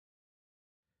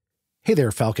Hey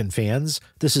there, Falcon fans.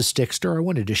 This is Stickster. I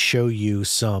wanted to show you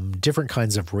some different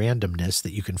kinds of randomness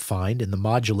that you can find in the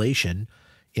modulation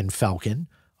in Falcon.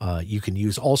 You can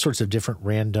use all sorts of different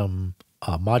random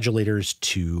modulators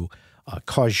to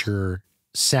cause your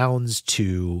sounds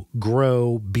to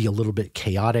grow, be a little bit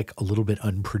chaotic, a little bit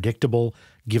unpredictable,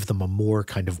 give them a more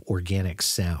kind of organic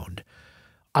sound.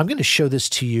 I'm going to show this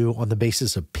to you on the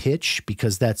basis of pitch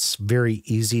because that's very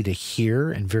easy to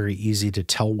hear and very easy to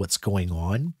tell what's going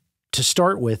on. To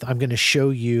start with, I'm going to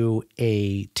show you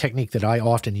a technique that I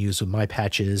often use with my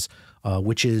patches,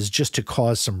 which is just to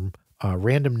cause some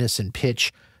randomness in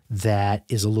pitch that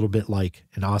is a little bit like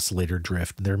an oscillator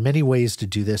drift. And there are many ways to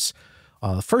do this.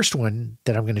 The first one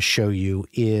that I'm going to show you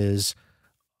is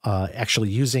actually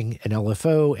using an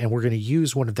LFO, and we're going to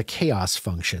use one of the chaos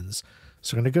functions.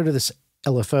 So I'm going to go to this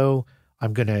LFO.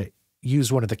 I'm going to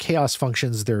use one of the chaos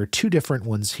functions. There are two different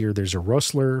ones here. There's a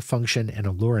Rössler function and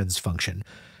a Lorentz function.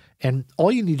 And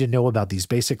all you need to know about these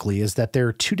basically is that there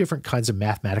are two different kinds of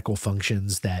mathematical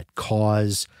functions that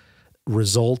cause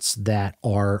results that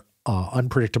are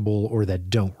unpredictable or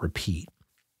that don't repeat.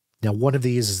 Now, one of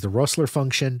these is the Rössler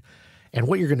function. And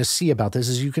what you're going to see about this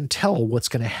is you can tell what's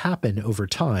going to happen over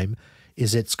time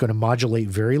is it's going to modulate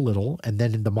very little, and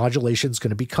then the modulation is going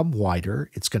to become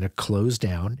wider. It's going to close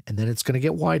down, and then it's going to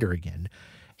get wider again.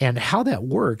 And how that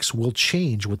works will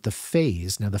change with the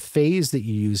phase. Now, the phase that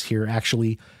you use here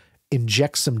actually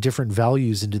inject some different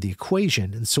values into the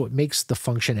equation, and so it makes the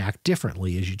function act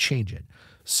differently as you change it.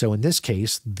 So in this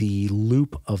case, the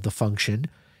loop of the function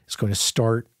is going to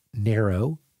start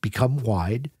narrow, become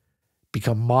wide,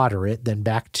 become moderate, then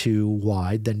back to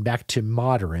wide, then back to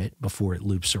moderate before it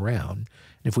loops around.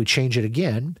 And if we change it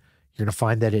again, you're going to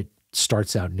find that it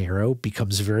starts out narrow,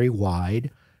 becomes very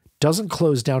wide, doesn't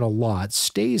close down a lot,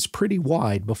 stays pretty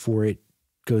wide before it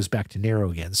goes back to narrow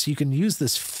again. So you can use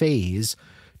this phase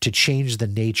to change the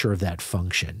nature of that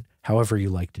function, however you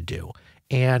like to do.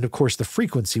 And of course, the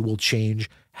frequency will change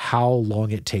how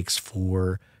long it takes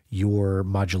for your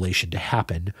modulation to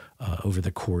happen over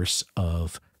the course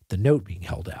of the note being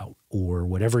held out or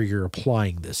whatever you're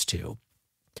applying this to.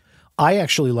 I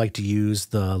actually like to use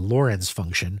the Lorentz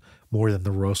function more than the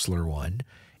Rössler one.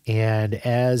 And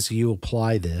as you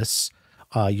apply this,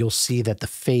 you'll see that the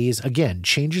phase, again,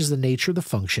 changes the nature of the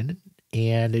function.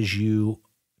 And as you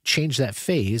change that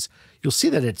phase, you'll see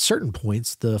that at certain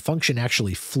points, the function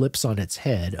actually flips on its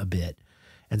head a bit.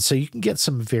 And so you can get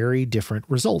some very different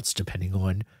results depending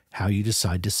on how you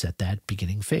decide to set that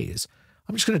beginning phase.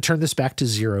 I'm just going to turn this back to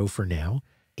 0 for now,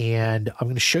 and I'm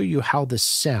going to show you how this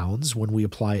sounds when we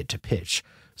apply it to pitch.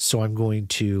 So I'm going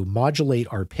to modulate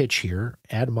our pitch here,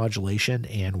 add modulation,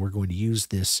 and we're going to use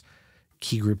this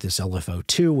key group, this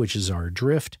LFO2, which is our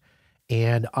drift.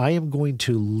 And I am going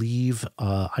to leave,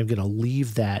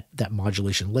 that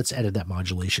modulation. Let's edit that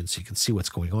modulation so you can see what's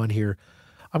going on here.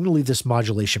 I'm going to leave this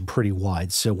modulation pretty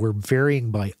wide. So we're varying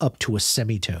by up to a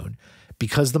semitone.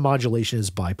 Because the modulation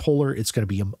is bipolar, it's going to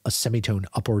be a semitone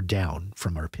up or down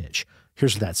from our pitch.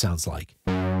 Here's what that sounds like.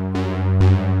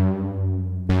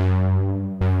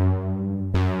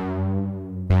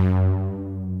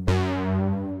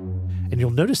 And you'll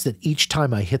notice that each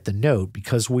time I hit the note,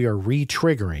 because we are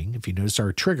re-triggering, if you notice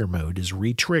our trigger mode is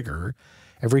re-trigger,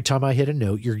 every time I hit a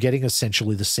note, you're getting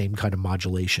essentially the same kind of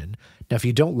modulation. Now, if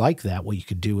you don't like that, what you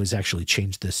can do is actually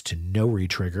change this to no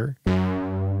re-trigger.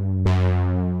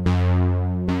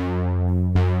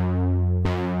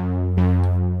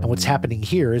 And what's happening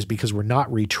here is because we're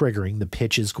not re-triggering, the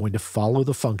pitch is going to follow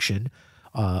the function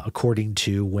according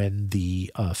to when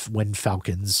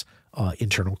Falcon's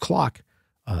internal clock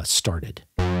started.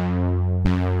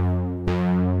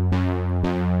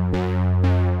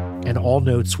 And all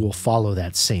notes will follow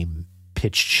that same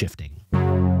pitch shifting.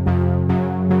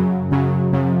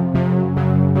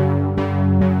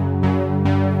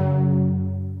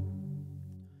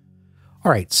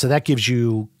 All right, so that gives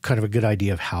you kind of a good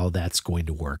idea of how that's going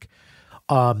to work.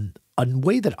 A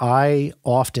way that I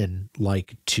often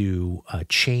like to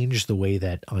change the way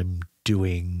that I'm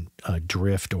doing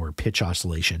drift or pitch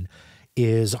oscillation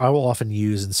is I will often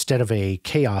use, instead of a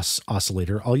chaos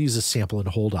oscillator, I'll use a sample and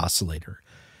hold oscillator.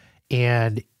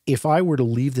 And if I were to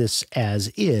leave this as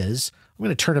is, I'm going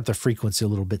to turn up the frequency a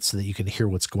little bit so that you can hear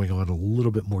what's going on a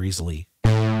little bit more easily.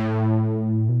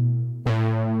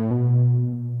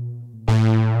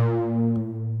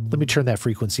 Let me turn that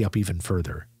frequency up even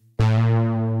further.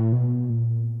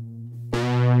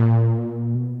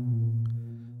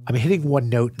 I'm hitting one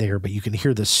note there, but you can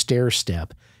hear the stair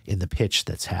step in the pitch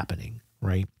that's happening,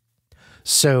 right?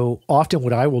 So often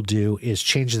what I will do is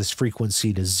change this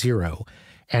frequency to 0.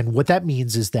 And what that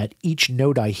means is that each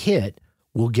note I hit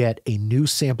we'll get a new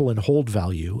sample and hold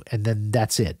value, and then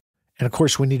that's it. And of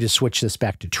course, we need to switch this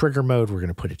back to trigger mode. We're going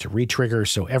to put it to retrigger.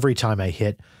 So every time I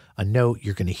hit a note,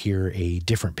 you're going to hear a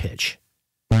different pitch.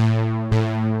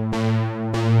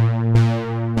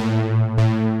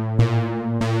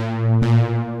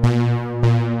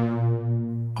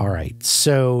 All right,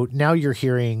 so now you're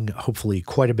hearing hopefully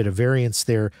quite a bit of variance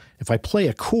there. If I play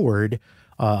a chord,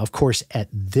 of course, at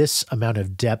this amount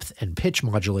of depth and pitch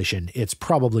modulation, it's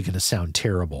probably going to sound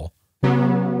terrible.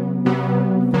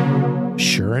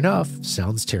 Sure enough,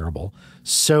 sounds terrible.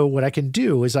 So what I can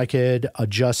do is I could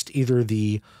adjust either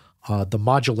the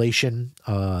modulation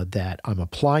that I'm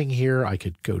applying here. I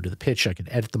could go to the pitch, I could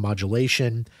edit the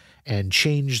modulation and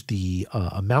change the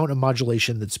amount of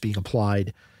modulation that's being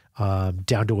applied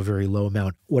down to a very low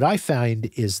amount. What I find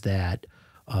is that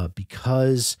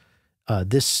because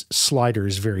this slider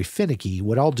is very finicky,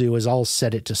 what I'll do is I'll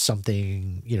set it to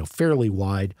something, fairly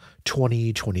wide,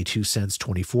 20, 22 cents,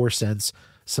 24 cents,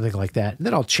 something like that. And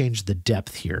then I'll change the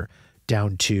depth here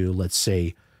down to, let's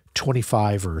say,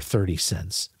 25 or 30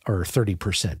 cents, or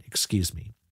 30%, excuse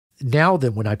me. Now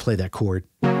then, when I play that chord,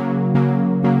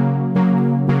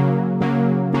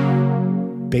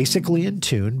 basically in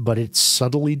tune, but it's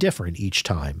subtly different each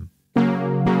time.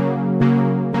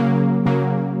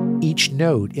 Each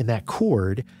note in that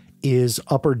chord is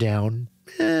up or down,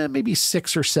 maybe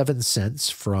 6 or 7 cents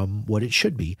from what it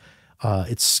should be.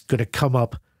 It's going to come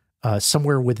up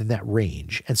somewhere within that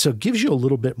range. And so it gives you a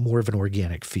little bit more of an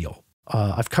organic feel.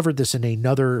 I've covered this in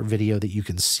another video that you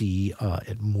can see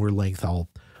at more length. I'll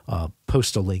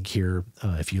post a link here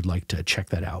if you'd like to check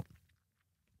that out.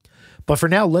 But for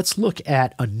now, let's look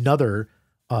at another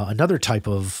type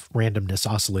of randomness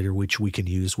oscillator which we can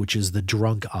use, which is the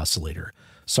drunk oscillator.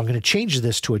 So I'm going to change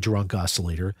this to a drunk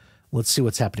oscillator. Let's see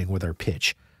what's happening with our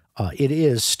pitch. It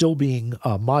is still being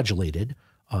modulated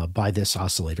by this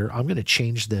oscillator. I'm going to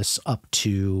change this up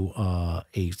to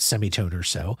a semitone or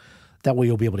so. That way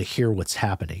you'll be able to hear what's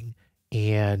happening.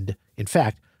 And in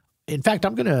fact, I'm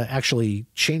going to actually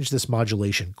change this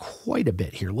modulation quite a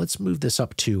bit here. Let's move this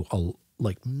up to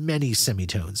like many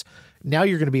semitones. Now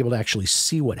you're going to be able to actually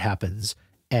see what happens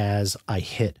as I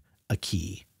hit a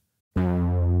key. All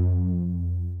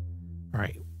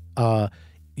right.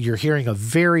 You're hearing a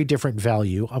very different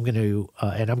value. I'm going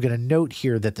to note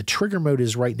here that the trigger mode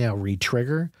is right now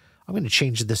retrigger. I'm going to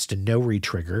change this to no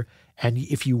retrigger. And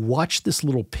if you watch this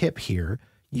little pip here,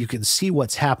 you can see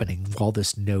what's happening while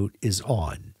this note is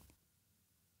on.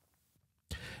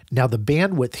 Now the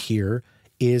bandwidth here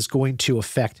is going to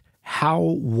affect how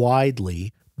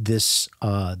widely this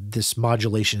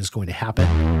modulation is going to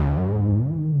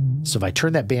happen. So if I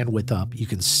turn that bandwidth up, you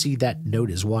can see that note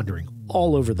is wandering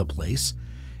all over the place.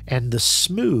 And the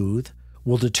smooth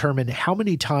will determine how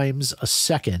many times a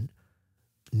second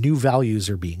new values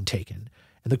are being taken.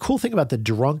 And the cool thing about the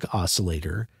drunk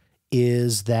oscillator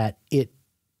is that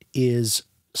it's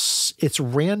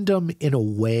random in a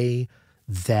way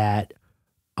that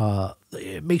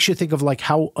it makes you think of like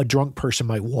how a drunk person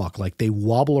might walk. Like they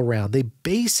wobble around. They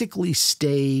basically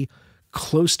stay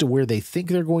close to where they think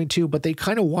they're going to, but they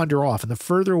kind of wander off. And the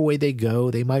further away they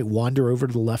go, they might wander over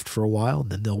to the left for a while,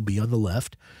 and then they'll be on the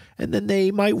left. And then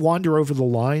they might wander over the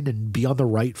line and be on the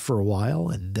right for a while,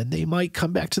 and then they might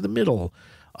come back to the middle.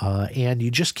 And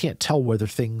you just can't tell whether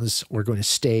things are going to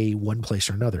stay one place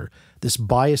or another. This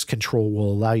bias control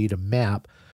will allow you to map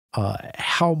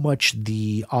how much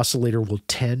the oscillator will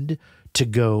tend to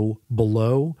go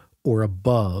below or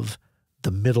above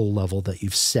the middle level that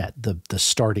you've set, the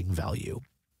starting value.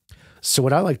 So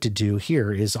what I like to do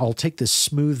here is I'll take this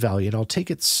smooth value and I'll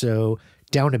take it so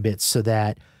down a bit so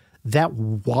that that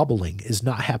wobbling is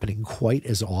not happening quite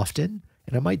as often.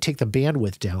 And I might take the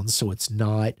bandwidth down so it's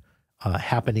not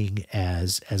happening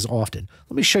as often.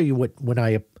 Let me show you what when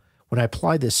I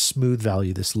apply this smooth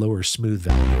value, this lower smooth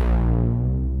value.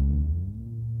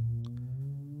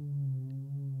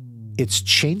 It's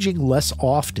changing less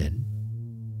often,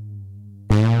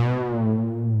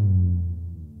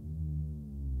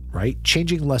 right?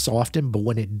 Changing less often, but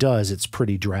when it does, it's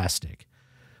pretty drastic,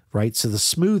 right? So the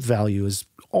smooth value is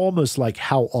almost like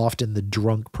how often the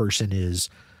drunk person is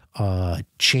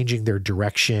changing their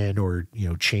direction or,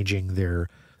 changing their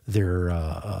where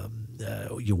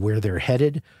they're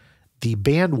headed. The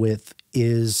bandwidth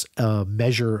is a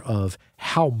measure of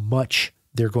how much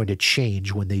they're going to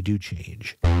change when they do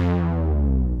change.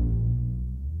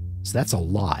 So that's a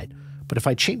lot. But if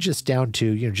I change this down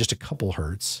to, just a couple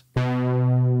hertz,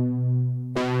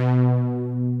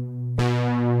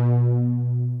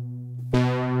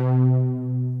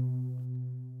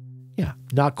 yeah,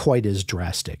 not quite as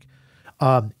drastic.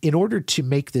 In order to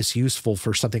make this useful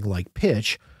for something like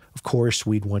pitch, of course,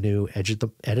 we'd want to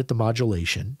edit the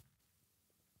modulation.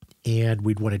 And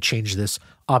we'd want to change this,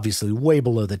 obviously, way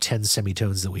below the 10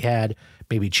 semitones that we had.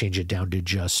 Maybe change it down to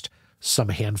just some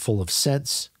handful of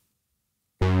cents.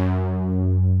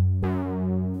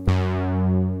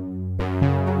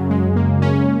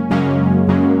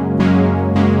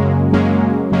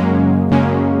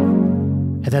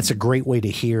 And that's a great way to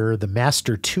hear the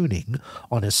master tuning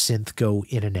on a synth go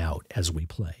in and out as we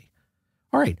play.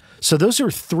 All right, so those are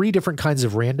 3 different kinds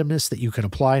of randomness that you can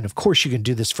apply. And of course, you can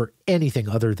do this for anything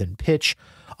other than pitch.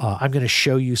 I'm going to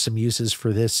show you some uses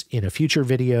for this in a future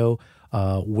video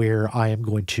where I am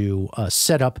going to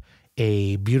set up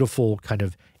a beautiful kind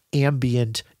of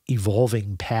ambient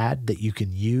evolving pad that you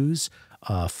can use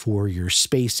for your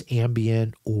space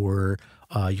ambient or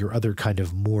your other kind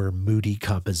of more moody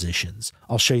compositions.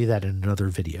 I'll show you that in another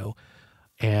video.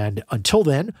 And until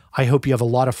then, I hope you have a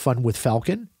lot of fun with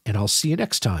Falcon, and I'll see you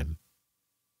next time.